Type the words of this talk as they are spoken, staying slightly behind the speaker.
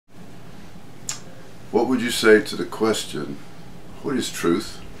What would you say to the question, what is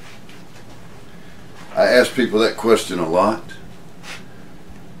truth? I ask people that question a lot,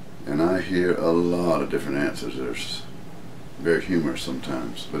 and I hear a lot of different answers. There's very humorous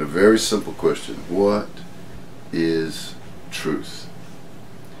sometimes, but a very simple question. What is truth?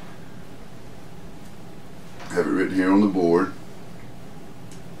 I have it written here on the board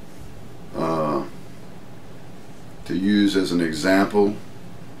to use as an example.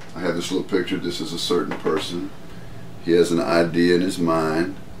 I have this little picture. This is a certain person. He has an idea in his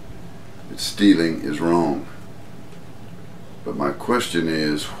mind that stealing is wrong. But my question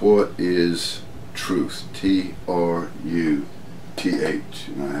is, what is truth? T-R-U-T-H.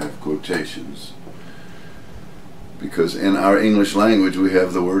 And I have quotations. Because in our English language we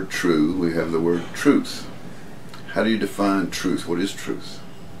have the word true, we have the word truth. How do you define truth? What is truth?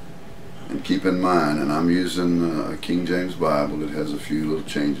 And keep in mind, and I'm using a King James Bible that has a few little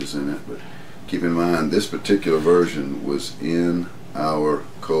changes in it, but keep in mind this particular version was in our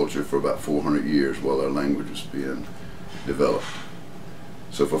culture for about 400 years while our language was being developed.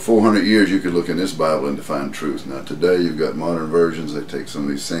 So for 400 years you could look in this Bible and define truth. Now today you've got modern versions. They take some of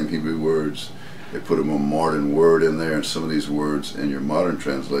these same Hebrew words, they put a more modern word in there, and some of these words in your modern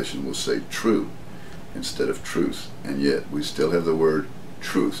translation will say true instead of truth, and yet we still have the word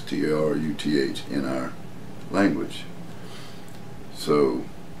truth, T-R-U-T-H, in our language. So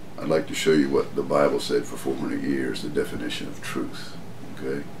I'd like to show you what the Bible said for 400 years, the definition of truth.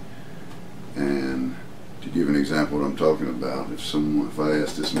 Okay? And to give an example of what I'm talking about, if I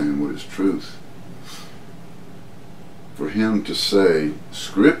ask this man what is truth, for him to say,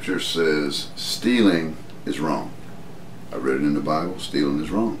 Scripture says stealing is wrong. I read it in the Bible, stealing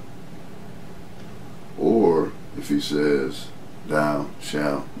is wrong. Or if he says, thou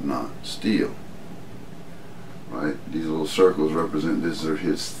shalt not steal. Right? These little circles represent, these are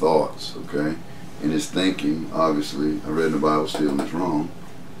his thoughts, okay? In his thinking, obviously, I read in the Bible, stealing is wrong.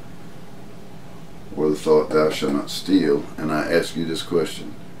 Or the thought, thou shalt not steal. And I ask you this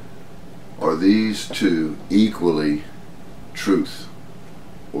question. Are these two equally truth?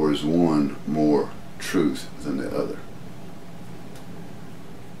 Or is one more truth than the other?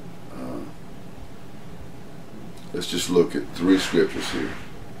 Let's just look at 3 scriptures here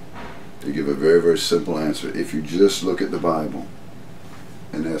to give a very, very simple answer. If you just look at the Bible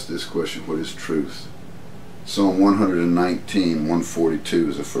and ask this question, what is truth? Psalm 119, 142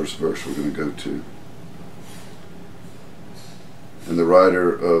 is the first verse we're going to go to. And the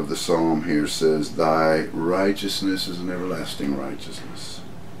writer of the psalm here says, thy righteousness is an everlasting righteousness,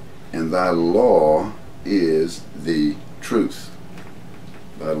 and thy law is the truth.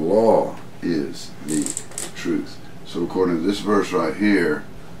 Thy law is the truth. So according to this verse right here,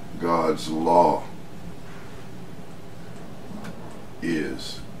 God's law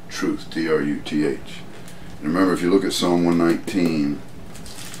is truth, T-R-U-T-H. And remember, if you look at Psalm 119,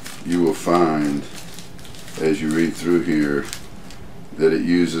 you will find, as you read through here, that it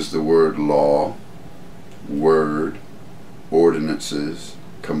uses the word law, word, ordinances,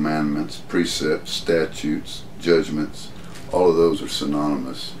 commandments, precepts, statutes, judgments. All of those are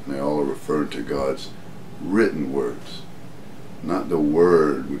synonymous, and they all are referring to God's written words. Not the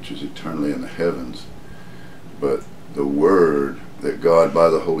word which is eternally in the heavens, but the word that God by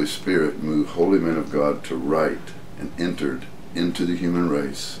the Holy Spirit moved holy men of God to write and entered into the human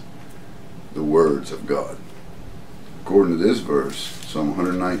race, the words of God. According to this verse, Psalm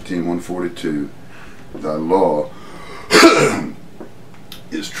 119, 142, thy law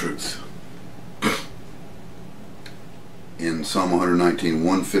is truth. In Psalm 119,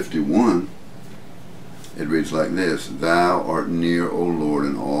 151, it reads like this, thou art near, O Lord,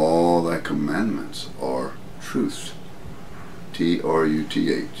 and all thy commandments are truth.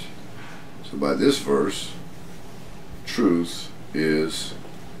 T-R-U-T-H. So by this verse, truth is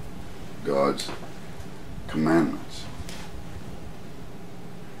God's commandments.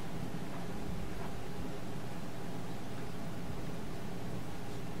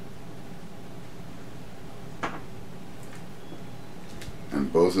 And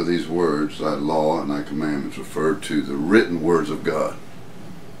both of these words, thy law and thy commandments, refer to the written words of God.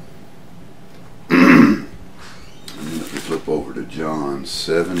 And then if we flip over to John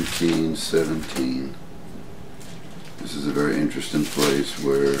 17:17, this is a very interesting place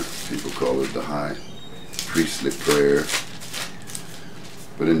where people call it the high priestly prayer.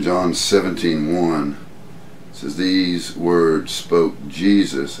 But in John 17:1, it says, these words spoke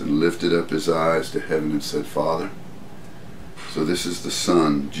Jesus and lifted up his eyes to heaven and said, Father. So this is the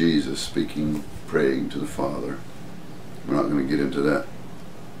Son, Jesus, speaking, praying to the Father. We're not going to get into that.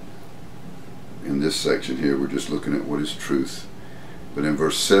 In this section here, we're just looking at what is truth. But in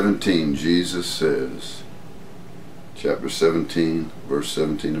verse 17, Jesus says, chapter 17, verse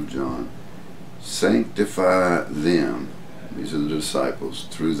 17 of John, sanctify them, these are the disciples,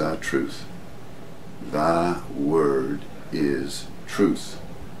 through thy truth. Thy word is truth.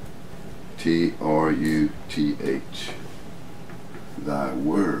 T-R-U-T-H. Thy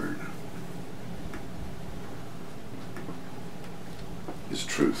word is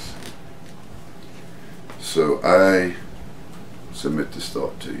truth. So I submit this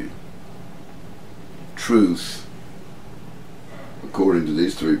thought to you. Truth, according to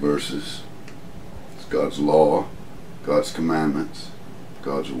these three verses, is God's law, God's commandments,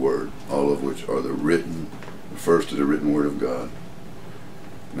 God's word, all of which are refers to the written word of God.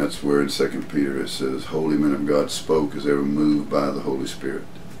 And that's where in 2 Peter it says, holy men of God spoke as they were moved by the Holy Spirit.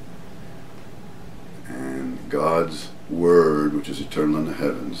 And God's word, which is eternal in the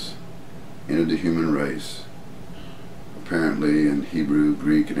heavens, entered the human race. Apparently in Hebrew,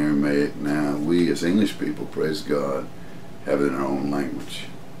 Greek, and Aramaic. Now we as English people, praise God, have it in our own language.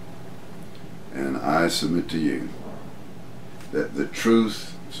 And I submit to you that the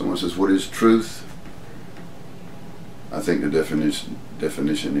truth, someone says, what is truth? I think the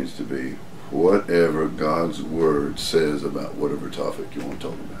definition needs to be whatever God's word says about whatever topic you want to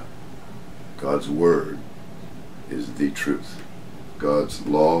talk about. God's word is the truth. God's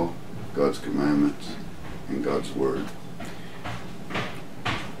law, God's commandments, and God's word.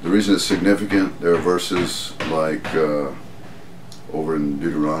 The reason it's significant, there are verses like over in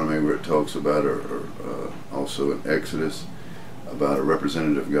Deuteronomy where it talks about, or also in Exodus, about a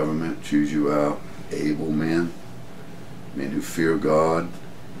representative government. Choose you out able men, men who fear God,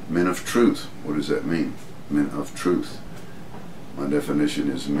 men of truth. What does that mean? Men of truth. My definition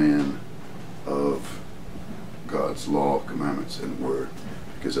is men of God's law, commandments, and word,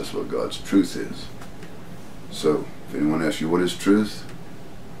 because that's what God's truth is. So, if anyone asks you what is truth,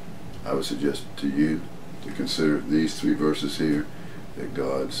 I would suggest to you to consider these three verses here, that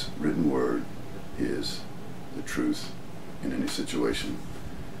God's written word is the truth in any situation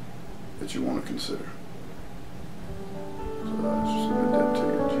that you want to consider. So I submit that to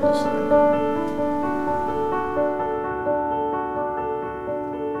you in Jesus' name.